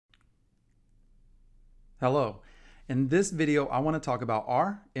Hello. In this video, I want to talk about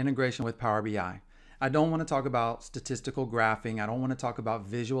R, integration with Power BI. I don't want to talk about statistical graphing. I don't want to talk about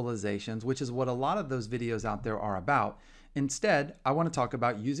visualizations, which is what a lot of those videos out there are about. Instead, I want to talk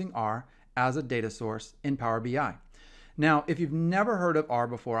about using R as a data source in Power BI. Now, if you've never heard of R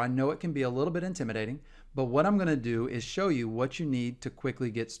before, I know it can be a little bit intimidating, but what I'm going to do is show you what you need to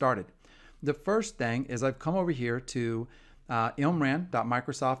quickly get started. The first thing is I've come over here to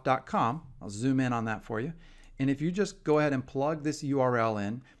imran.microsoft.com. I'll zoom in on that for you. And if you just go ahead and plug this URL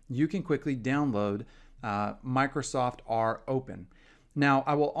in, you can quickly download Microsoft R Open. Now,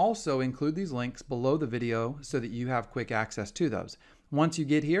 I will also include these links below the video so that you have quick access to those. Once you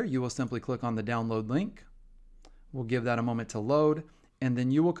get here, you will simply click on the download link. We'll give that a moment to load, and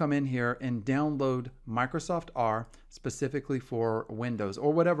then you will come in here and download Microsoft R specifically for Windows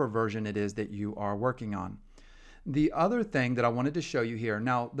or whatever version it is that you are working on. The other thing that I wanted to show you here,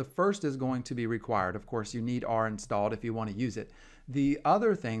 now the first is going to be required. Of course, you need R installed if you want to use it. The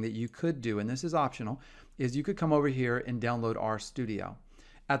other thing that you could do, and this is optional, is you could come over here and download R Studio.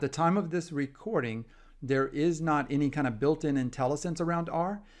 At the time of this recording, there is not any kind of built-in IntelliSense around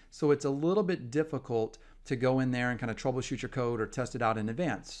R, so it's a little bit difficult to go in there and kind of troubleshoot your code or test it out in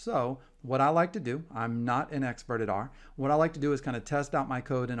advance. So what I like to do, I'm not an expert at R, what I like to do is kind of test out my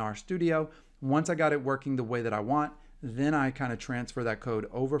code in R Studio. Once I got it working the way that I want, then I kind of transfer that code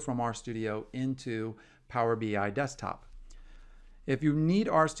over from R Studio into Power BI Desktop. If you need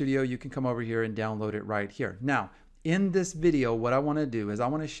R Studio, you can come over here and download it right here. Now, in this video, what I want to do is I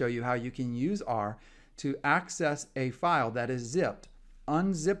want to show you how you can use R to access a file that is zipped,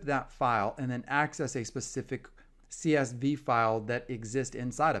 unzip that file, and then access a specific CSV file that exists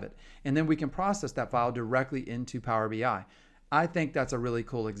inside of it. And then we can process that file directly into Power BI. I think that's a really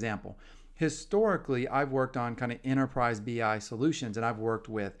cool example. Historically, I've worked on kind of enterprise BI solutions, and I've worked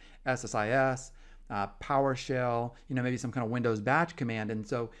with SSIS, PowerShell, maybe some kind of Windows batch command. And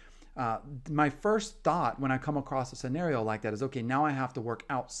so my first thought when I come across a scenario like that is, okay, now I have to work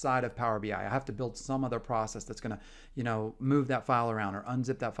outside of Power BI. I have to build some other process that's going to, move that file around or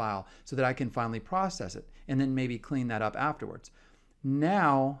unzip that file so that I can finally process it and then maybe clean that up afterwards.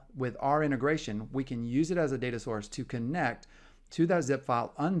 Now, with our integration, we can use it as a data source to connect to that zip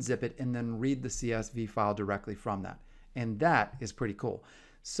file, unzip it, and then read the CSV file directly from that. And that is pretty cool.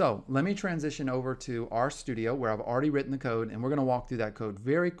 So let me transition over to R Studio where I've already written the code, and we're going to walk through that code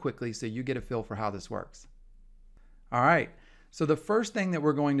very quickly so you get a feel for how this works. All right, so the first thing that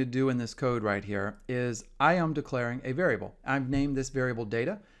we're going to do in this code right here is I am declaring a variable. I've named this variable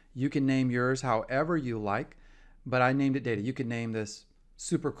data. You can name yours however you like, but I named it data. You can name this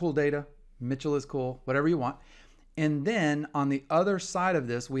super cool data, Mitchell is cool, whatever you want. And then on the other side of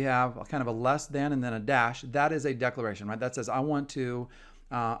this, we have kind of a less than and then a dash. That is a declaration, right? That says I want to,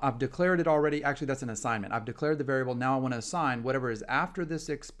 I've declared it already. Actually, that's an assignment. I've declared the variable. Now I want to assign whatever is after this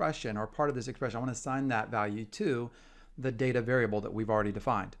expression or part of this expression. I want to assign that value to the data variable that we've already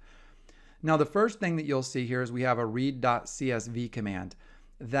defined. Now, the first thing that you'll see here is we have a read.csv command.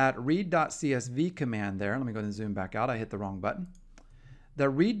 That read.csv command there, let me go ahead and zoom back out. I hit the wrong button. The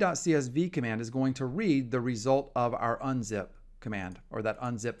read.csv command is going to read the result of our unzip command, or that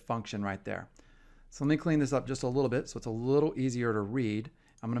unzip function right there. So let me clean this up just a little bit so it's a little easier to read.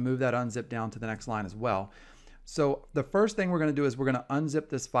 I'm going to move that unzip down to the next line as well. So the first thing we're going to do is we're going to unzip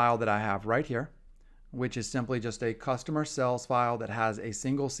this file that I have right here, which is simply just a customer sales file that has a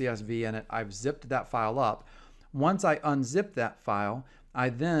single CSV in it. I've zipped that file up. Once I unzip that file, I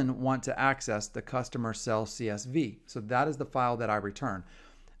then want to access the customer sales CSV. So that is the file that I return.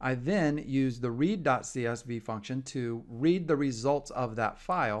 I then use the read.csv function to read the results of that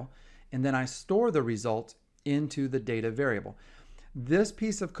file, and then I store the results into the data variable. This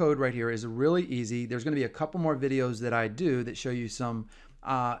piece of code right here is really easy. There's going to be a couple more videos that I do that show you some,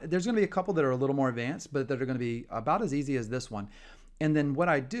 there's going to be a couple that are a little more advanced, but that are going to be about as easy as this one. And then what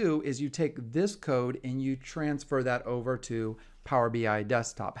I do is you take this code and you transfer that over to Power BI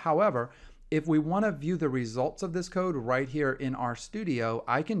Desktop. However, if we want to view the results of this code right here in R Studio,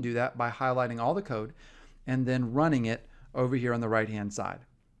 I can do that by highlighting all the code and then running it over here on the right-hand side.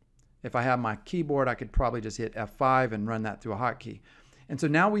 If I have my keyboard, I could probably just hit F5 and run that through a hotkey. And so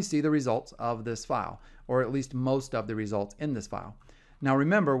now we see the results of this file, or at least most of the results in this file. Now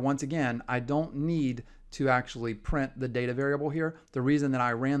remember, once again, I don't need to actually print the data variable here. The reason that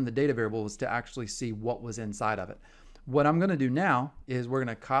I ran the data variable was to actually see what was inside of it. What I'm going to do now is we're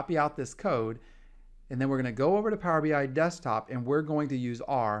going to copy out this code, and then we're going to go over to Power BI Desktop, and we're going to use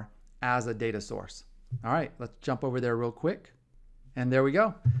R as a data source. All right, let's jump over there real quick. And there we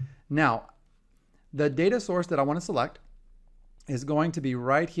go. Now, the data source that I want to select is going to be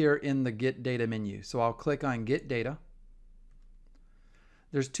right here in the Get Data menu. So I'll click on Get Data.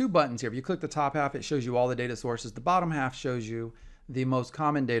 There's two buttons here. If you click the top half, it shows you all the data sources. The bottom half shows you the most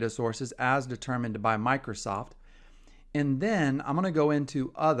common data sources as determined by Microsoft. And then I'm going to go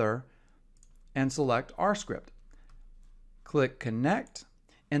into Other and select RScript. Click Connect,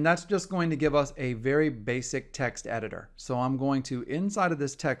 and that's just going to give us a very basic text editor. So I'm going to, inside of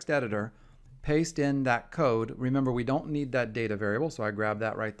this text editor, paste in that code. Remember, we don't need that data variable, so I grabbed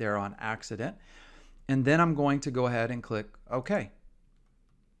that right there on accident. And then I'm going to go ahead and click OK.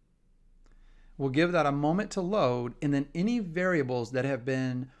 We'll give that a moment to load, and then any variables that have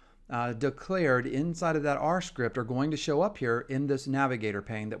been declared inside of that R script are going to show up here in this navigator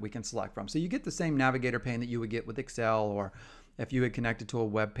pane that we can select from. So you get the same navigator pane that you would get with Excel, or if you had connected to a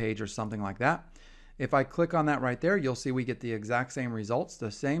web page or something like that. If I click on that right there, you'll see we get the exact same results,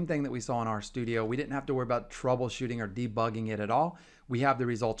 the same thing that we saw in RStudio. We didn't have to worry about troubleshooting or debugging it at all. We have the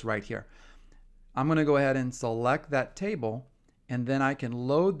results right here. I'm going to go ahead and select that table, and then I can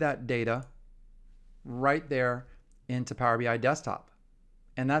load that data right there into Power BI Desktop.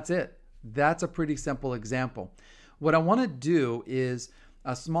 And that's it. That's a pretty simple example. What I want to do is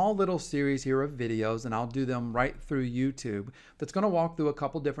a small little series here of videos, and I'll do them right through YouTube, that's going to walk through a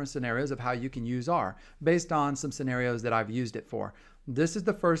couple different scenarios of how you can use R based on some scenarios that I've used it for. This is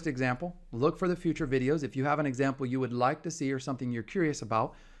the first example. Look for the future videos. If you have an example you would like to see or something you're curious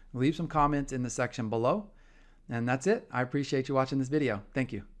about, leave some comments in the section below. And that's it. I appreciate you watching this video.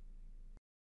 Thank you.